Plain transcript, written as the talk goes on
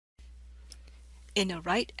In a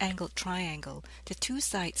right-angled triangle, the two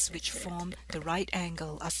sides which form the right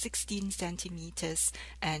angle are 16 centimeters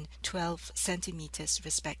and 12 centimeters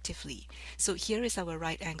respectively. So here is our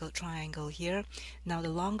right-angled triangle here. Now the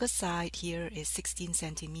longer side here is 16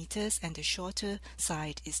 centimeters and the shorter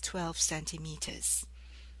side is 12 centimeters.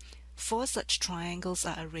 Four such triangles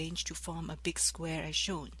are arranged to form a big square as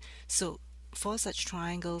shown. So four such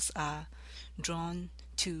triangles are drawn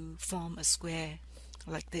to form a square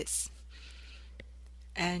like this.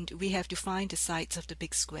 And we have to find the sides of the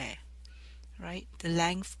big square, right? The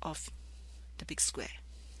length of the big square.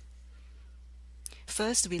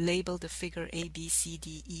 First, we label the figure A, B, C,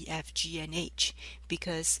 D, E, F, G, and H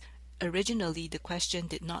because originally the question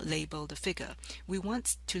did not label the figure. We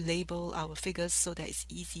want to label our figures so that it's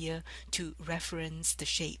easier to reference the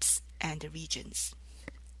shapes and the regions.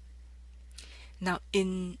 Now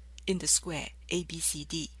in the square A, B, C,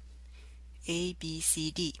 D, A, B,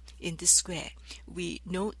 C, D. In this square, we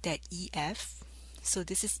note that EF, so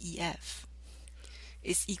this is EF,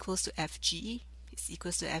 is equals to FG, is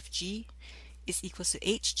equals to FG, is equals to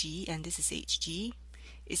HG, and this is HG,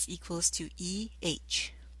 is equals to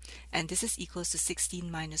EH, and this is equals to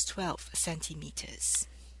 16 minus 12 centimeters.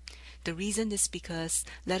 The reason is because,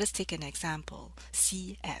 let us take an example,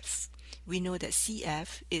 CF. We know that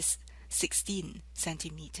CF is 16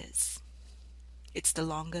 centimeters. It's the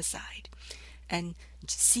longer side. And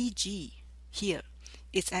CG here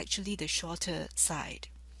is actually the shorter side,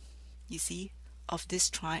 you see, of this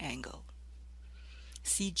triangle.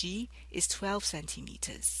 CG is 12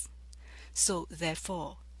 centimeters. So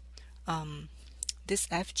therefore, this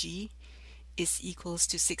FG is equals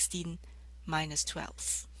to 16 minus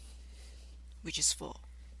 12, which is 4.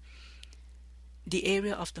 The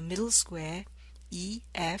area of the middle square,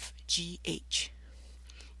 EFGH,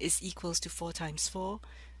 is equals to 4 times 4,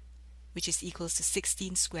 which is equals to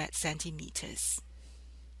 16 squared centimeters.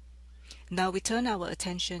 Now we turn our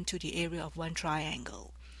attention to the area of one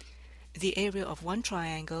triangle. The area of one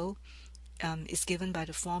triangle is given by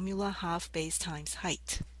the formula half base times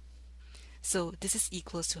height. So this is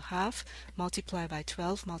equals to half multiplied by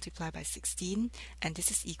 12 multiplied by 16, and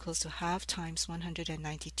this is equals to half times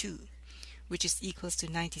 192, which is equals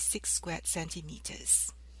to 96 squared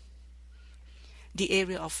centimeters. The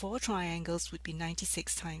area of four triangles would be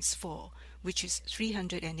 96 times 4, which is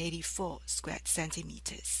 384 squared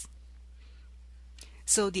centimeters.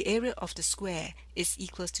 So the area of the square is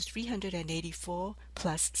equals to 384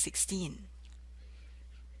 plus 16,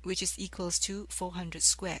 which is equals to 400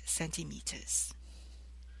 square centimeters.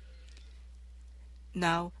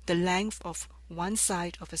 Now the length of one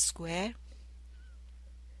side of a square,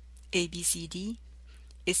 ABCD,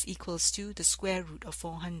 is equals to the square root of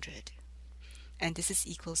 400, and this is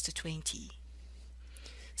equals to 20.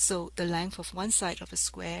 So the length of one side of a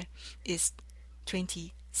square is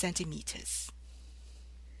 20 centimeters.